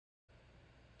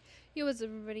Yo, what's up,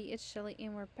 everybody? It's Shelly,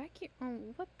 and we're back here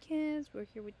on Webkinz. We're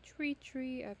here with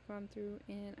Tree. I've gone through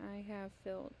and I have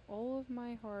filled all of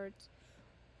my hearts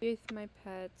with my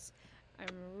pets.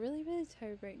 I'm really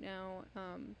tired right now.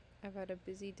 I've had a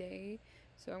busy day,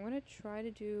 so I'm gonna try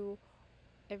to do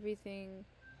everything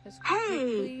as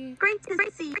quickly. Hey, great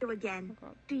to see you again. Oh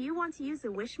God, Do you want to use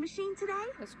the wish machine today?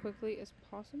 as quickly as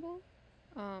possible.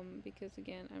 Because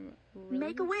again, I'm really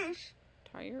Make a wish.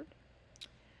 tired.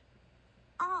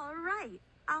 All right.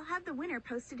 I'll have the winner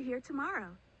posted here tomorrow.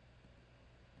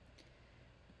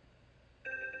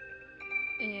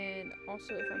 And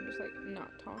also, if I'm just like not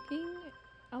talking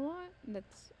a lot,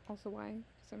 that's also why,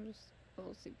 because I'm just a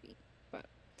little sleepy. But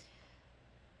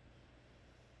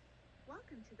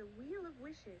Welcome to the Wheel of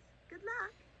Wishes. Good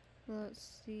luck.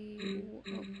 let's see.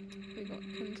 Oh, we got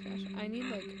Kin's Cash. I need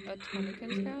like a ton of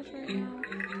Kin's Cash right now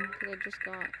because I just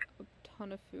got a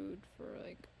ton of food for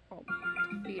like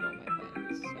to feed all my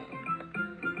pets.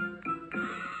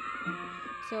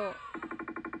 So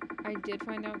I did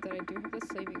find out that I do have the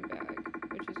sleeping bag,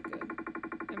 which is good.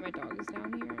 And my dog is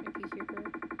down here. If you hear her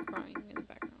crying in the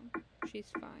background,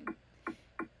 she's fine.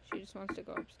 She just wants to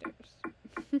go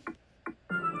upstairs.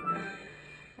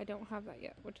 I don't have that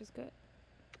yet, which is good.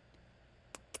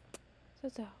 So,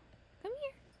 come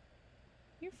here.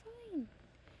 You're fine.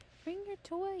 Bring your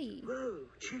toy. Whoa,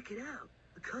 check it out.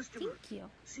 A customer. Thank you.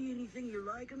 See anything you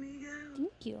like, amigo?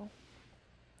 Thank you.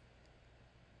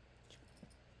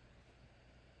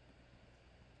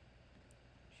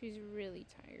 She's really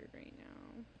tired right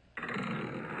now.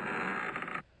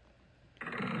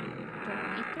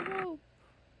 Don't eat the rope.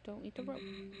 Don't eat the rope.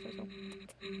 So.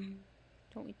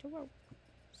 Don't eat the rope.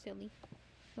 Silly.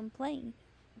 I'm playing.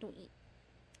 Don't eat.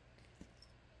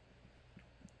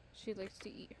 She likes to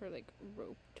eat her like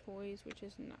rope toys, which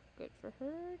is not good for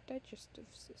her digestive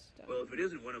system. Well, if it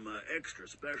isn't one of my extra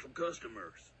special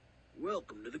customers,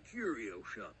 welcome to the curio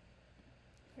shop.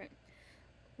 Okay.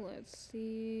 Let's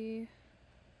see.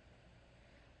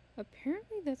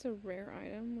 Apparently that's a rare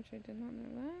item, which I did not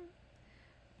know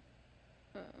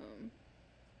that.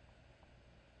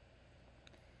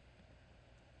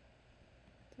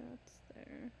 That's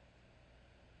there.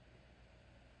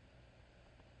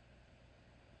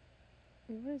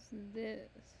 What is this?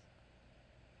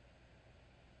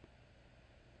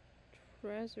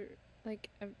 Treasure. Like,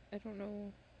 I don't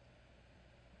know.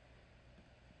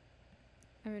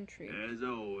 I'm intrigued. As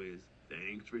always,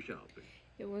 thanks for shopping.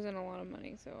 It wasn't a lot of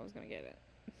money, so I was gonna get it.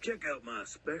 Check out my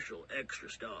special extra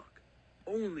stock.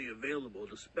 Only available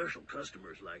to special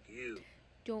customers like you.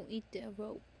 Don't eat the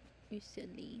rope, you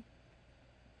silly.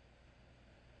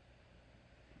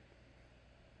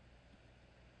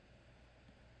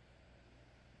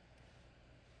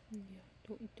 Yeah,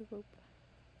 don't eat the rope.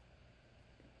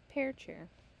 Pear chair.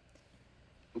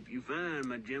 Hope you find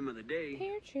my gem of the day.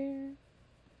 Pear chair.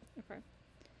 Okay.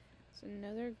 It's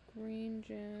another green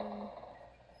gem.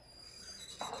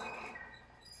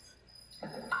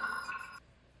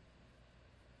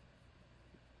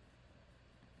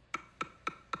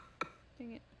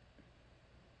 Dang it.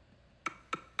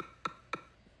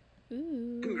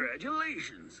 Ooh.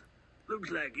 Congratulations. Looks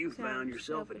like you found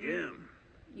yourself a gem.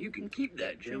 You can keep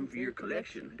that gem for your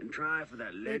collection and try for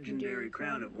that legendary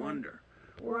crown of wonder.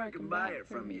 Or I can buy it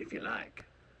from you if you like.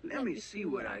 Let me see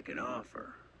what I can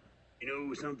offer. You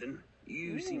know something?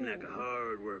 You seem like a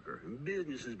hard worker, and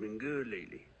business has been good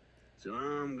lately. So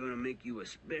I'm gonna make you a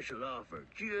special offer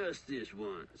just this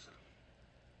once.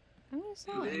 I'm gonna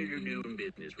sell it. Pleasure doing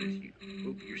business with you.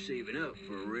 Hope you're saving up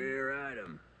for a rare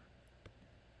item.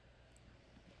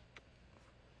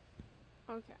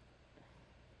 Okay.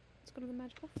 Let's go to the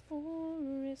magical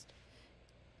forest.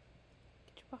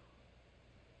 Get your paw.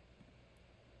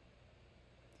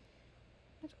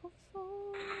 Magical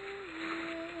forest.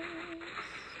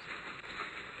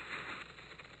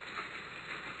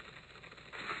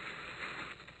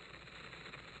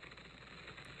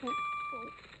 Oh.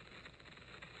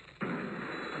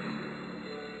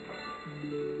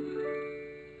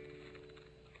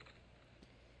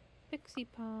 Pixie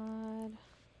pod.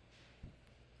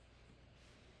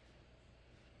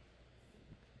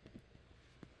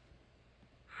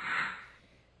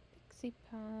 Pixie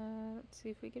pod. Let's see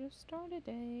if we get a star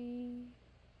today.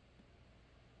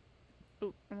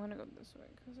 Oh, I'm gonna go this way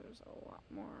because there's a lot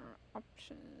more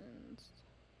options.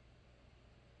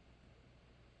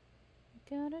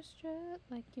 Gotta strut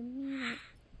like you mean it.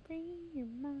 Free your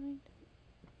mind.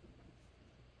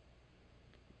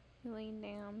 You're laying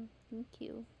down. Thank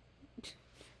you.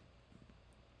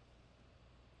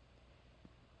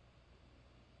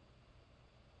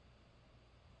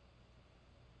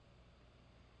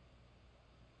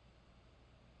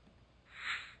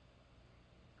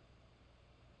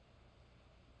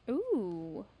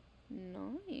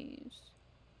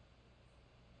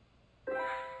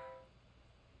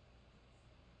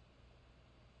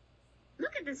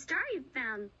 the star you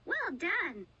found. Well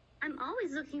done. I'm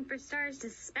always looking for stars to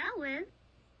spell with.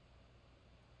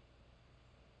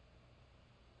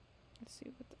 Let's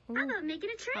see what the... How about making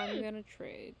a trade? I'm gonna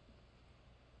trade.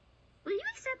 Will you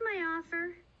accept my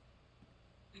offer?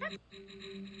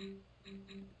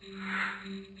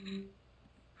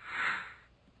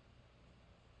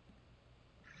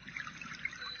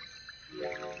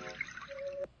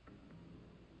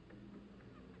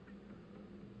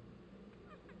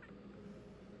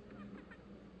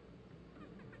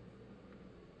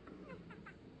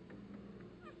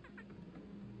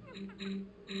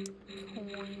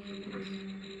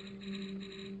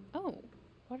 Oh,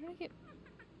 what did I get?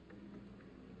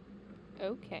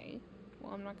 Okay.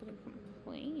 Well, I'm not gonna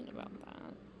complain about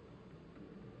that.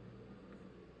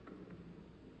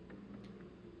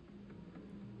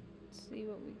 Let's see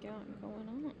what we got going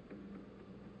on.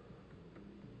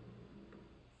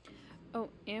 Oh,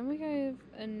 and we have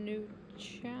a new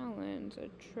challenge, a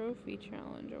trophy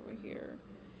challenge over here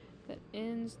that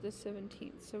ends the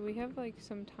 17th. So we have like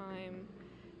some time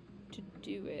to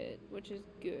do it, which is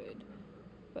good.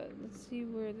 But let's see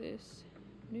where this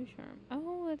new charm.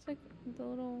 Oh, it's like the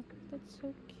little, that's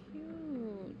so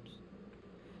cute.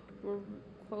 We're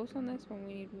close on this one.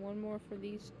 We need one more for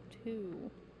these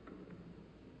two.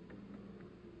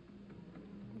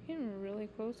 We're getting really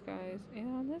close, guys.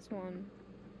 And on this one.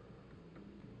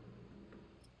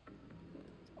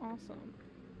 That's awesome.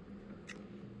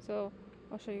 So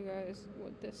I'll show you guys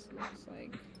what this looks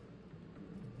like.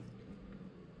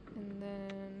 And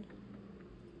then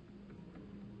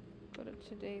go to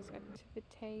today's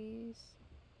activities.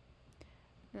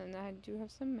 And I do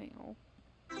have some mail.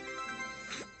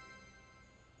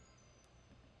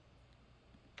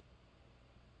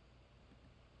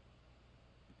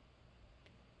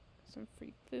 Some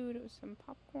free food. It was some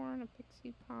popcorn, a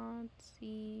pixie pod,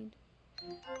 seed.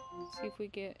 Let's see if we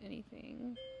get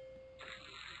anything.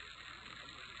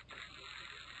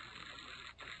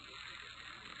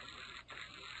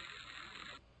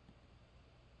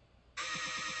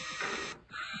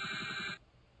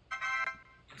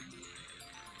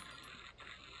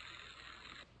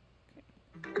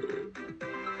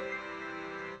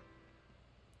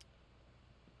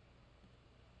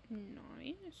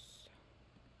 Nice.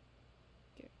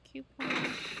 Get a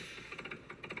coupon.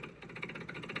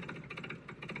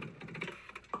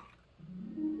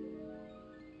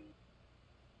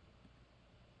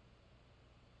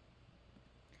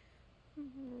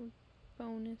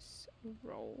 Bonus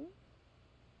roll.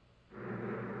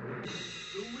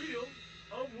 The wheel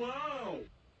of wow!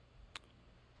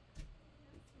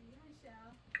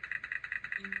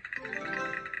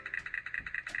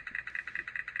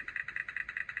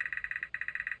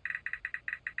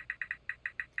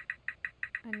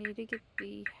 I need to get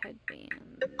the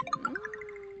headband.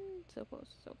 So close,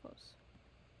 so close.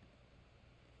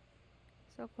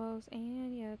 So close,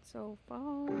 and yet so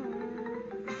far.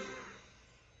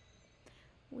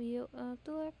 Wheel of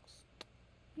Deluxe.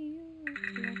 Wheel of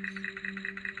Deluxe.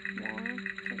 More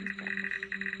King's Cash.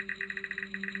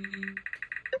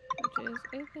 Which is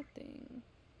a good thing.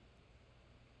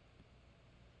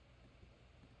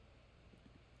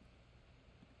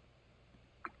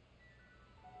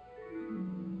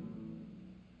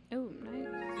 Oh, nice.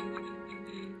 Okay.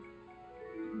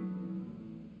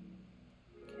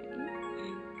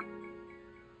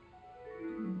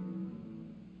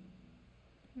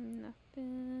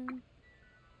 Nothing.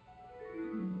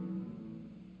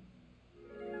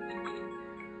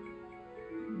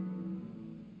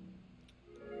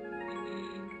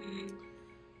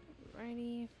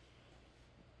 Alrighty.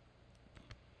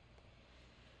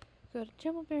 Go to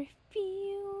Jumbleberry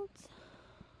Fields.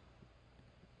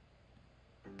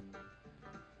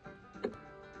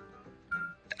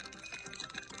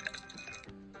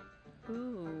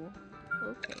 Ooh,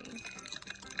 okay.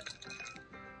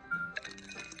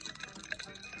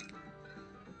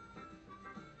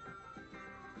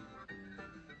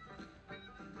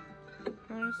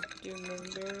 I'm just doing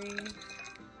Moonberries.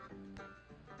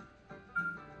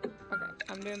 Okay,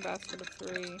 I'm doing basket of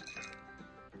 3.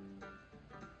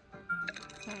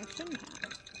 I shouldn't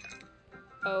have.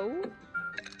 Oh?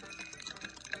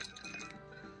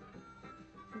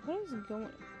 What is going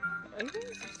on? Are you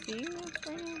guys seeing this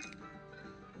right now?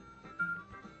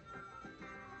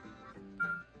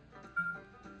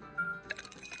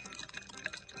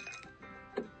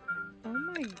 Oh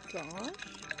my gosh.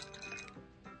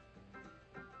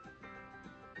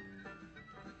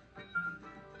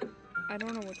 I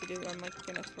don't know what to do. I'm like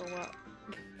gonna throw up.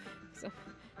 So,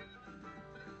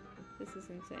 this is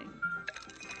insane.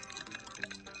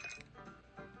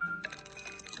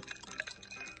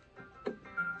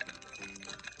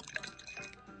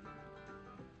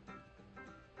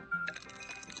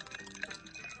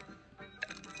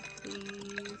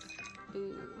 please.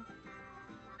 Ooh.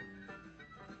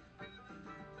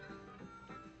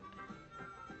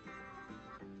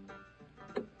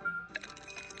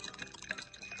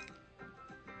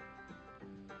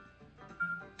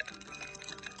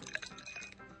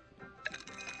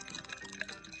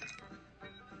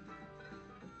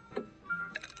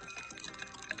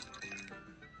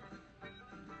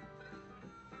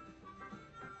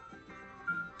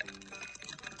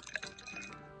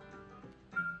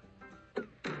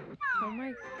 Oh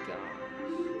my gosh.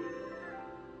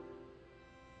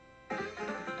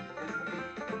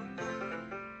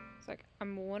 It's like,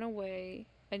 I'm one away.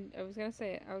 I was gonna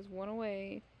say, I was one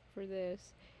away for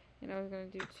this, and I was gonna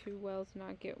do 2 wells and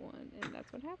not get one, and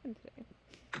that's what happened today.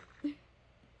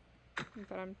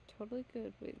 But I'm totally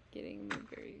good with getting the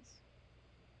berries.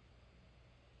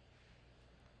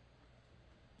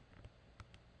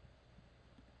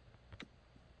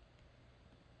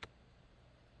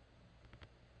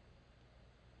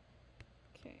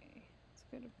 Okay, let's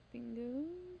go to bingos.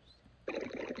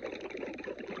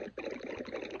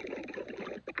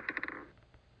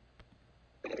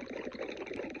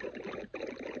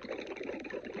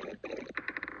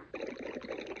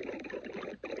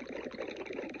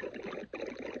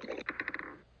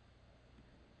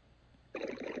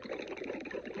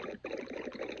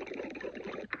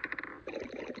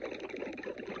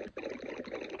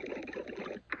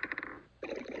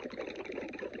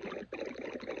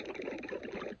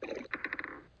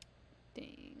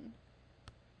 Dang.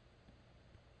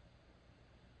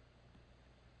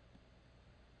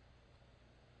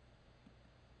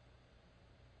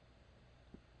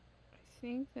 I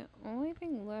think the only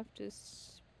thing left is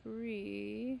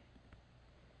spree.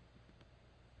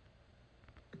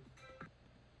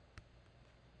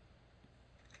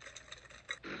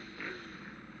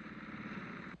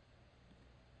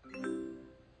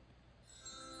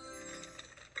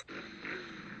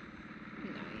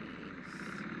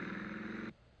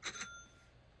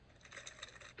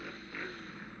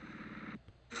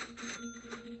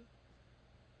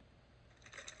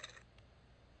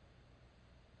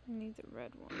 I need the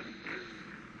red one.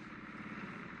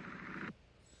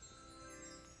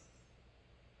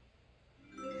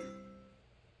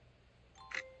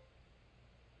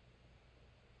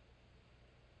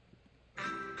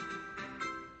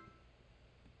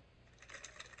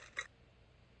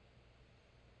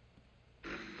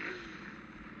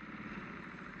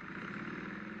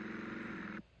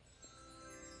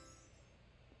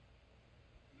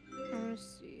 I want to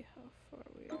see how far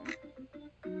we are.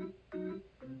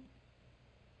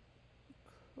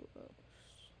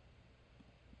 Close.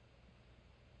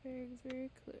 Very, very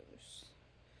close.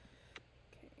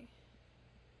 Okay.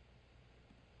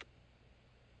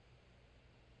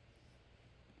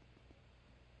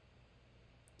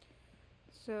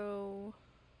 So,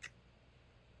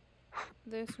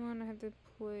 this one I have to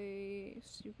play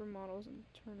Supermodels in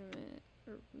the Tournament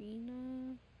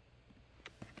Arena.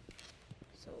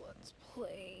 So let's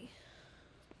play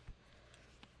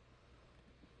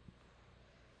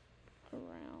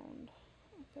around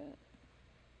a bit.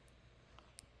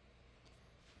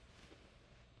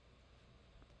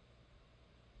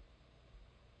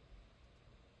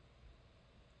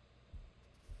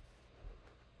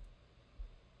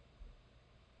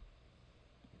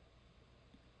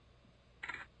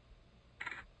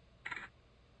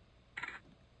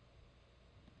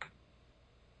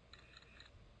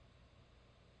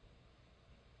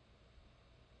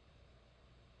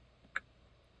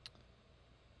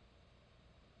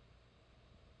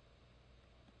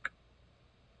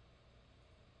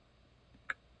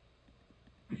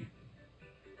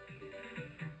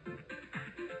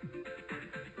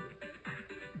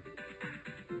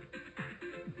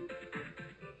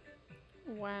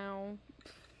 Wow.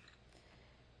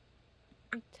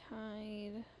 We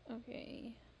tied.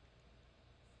 Okay.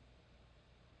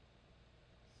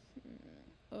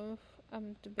 Oof,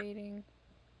 I'm debating.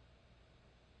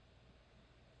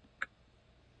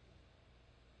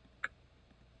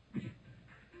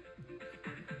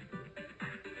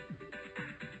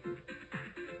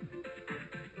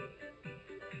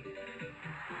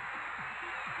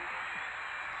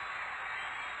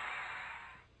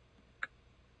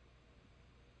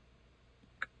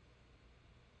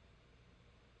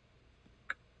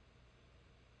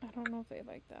 I don't know if they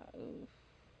like that. Oof.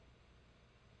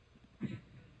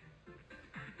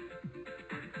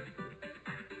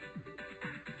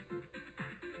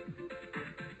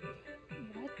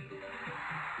 What?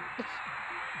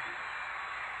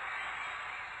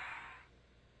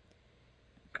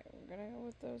 Okay, we're gonna go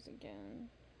with those again.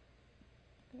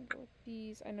 I'm gonna go with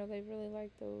these. I know they really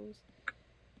like those.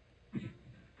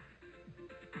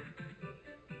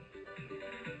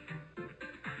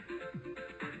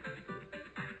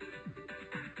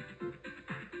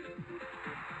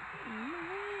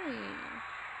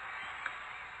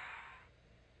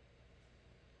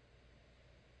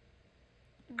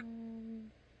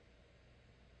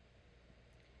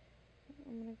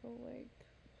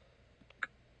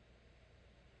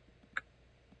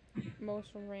 most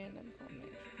random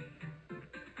combination.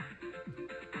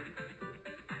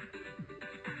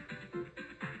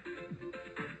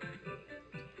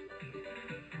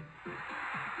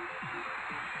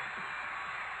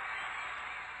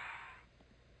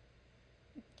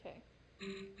 Okay.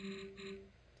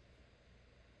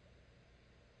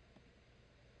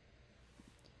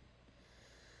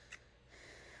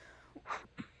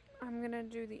 I'm gonna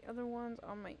do the other ones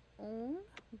on my own,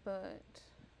 but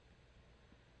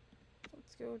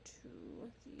let's go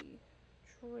to the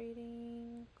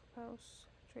trading house,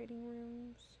 trading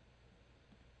rooms.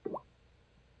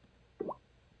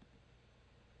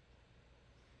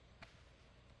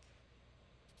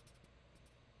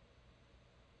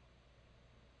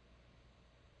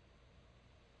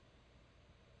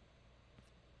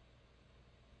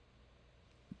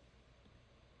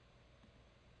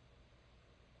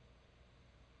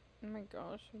 Oh my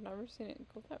gosh, I've never seen it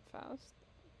go that fast.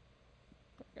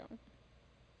 There we go.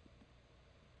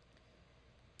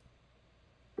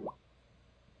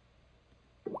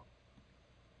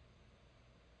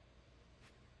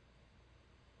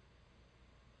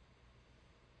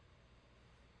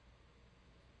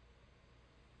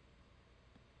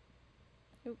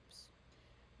 Oops.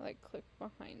 I like clicked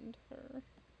behind her.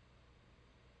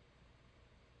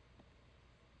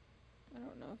 I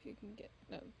don't know if you can get,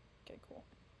 no, okay, cool.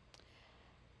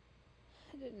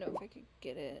 I didn't know if I could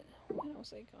get it when I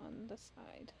was like on the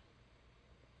side.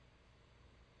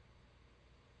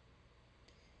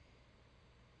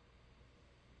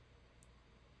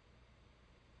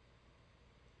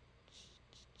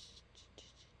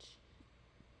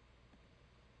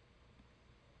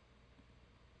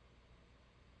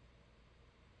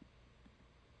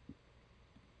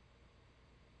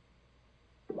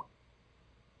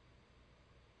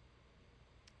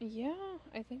 Yeah,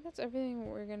 I think that's everything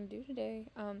we're gonna do today.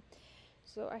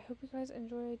 So I hope you guys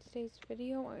enjoyed today's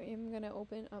video. I am gonna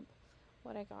open up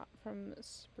what I got from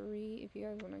Spree if you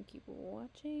guys want to keep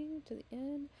watching to the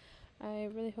end. I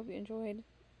really hope you enjoyed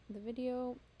the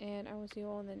video, and I will see you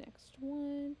all in the next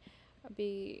one.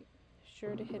 Be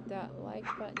sure to hit that like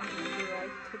button if you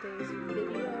liked today's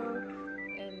video,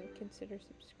 and consider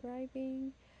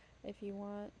subscribing if you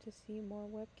want to see more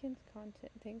Webkinz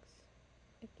content. Thanks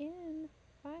again.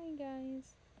 Bye,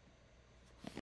 guys.